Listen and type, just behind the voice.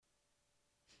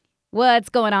What's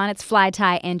going on? It's Fly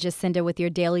Tie and Jacinda with your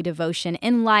daily devotion.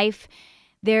 In life,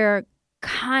 there are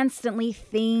constantly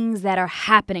things that are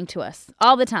happening to us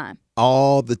all the time.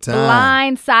 All the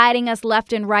time. Blindsiding us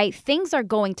left and right. Things are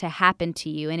going to happen to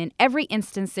you. And in every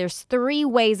instance, there's 3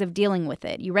 ways of dealing with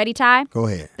it. You ready, Ty? Go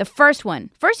ahead. The first one.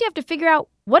 First, you have to figure out,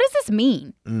 what does this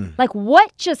mean? Like,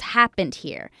 what just happened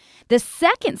here? The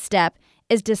second step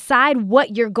is decide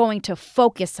what you're going to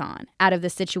focus on out of the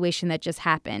situation that just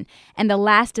happened. And the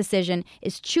last decision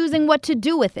is choosing what to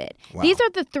do with it. Wow. These are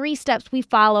the 3 steps we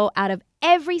follow out of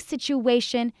every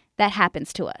situation that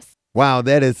happens to us. Wow,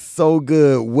 that is so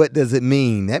good. What does it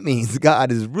mean? That means God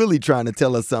is really trying to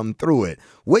tell us something through it.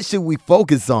 What should we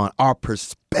focus on? Our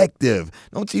perspective.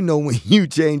 Don't you know when you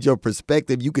change your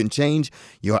perspective, you can change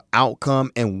your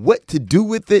outcome and what to do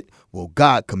with it? Well,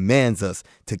 God commands us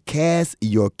to cast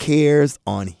your cares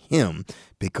on Him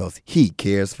because He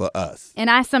cares for us. And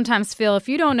I sometimes feel if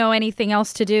you don't know anything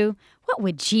else to do, what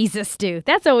would Jesus do?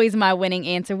 That's always my winning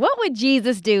answer. What would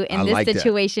Jesus do in this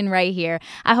situation right here?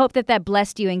 I hope that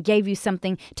blessed you and gave you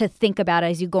something to think about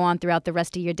as you go on throughout the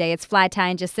rest of your day. It's Fly Tie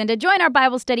and Jacinda. Join our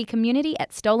Bible study community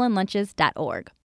at stolenlunches.org.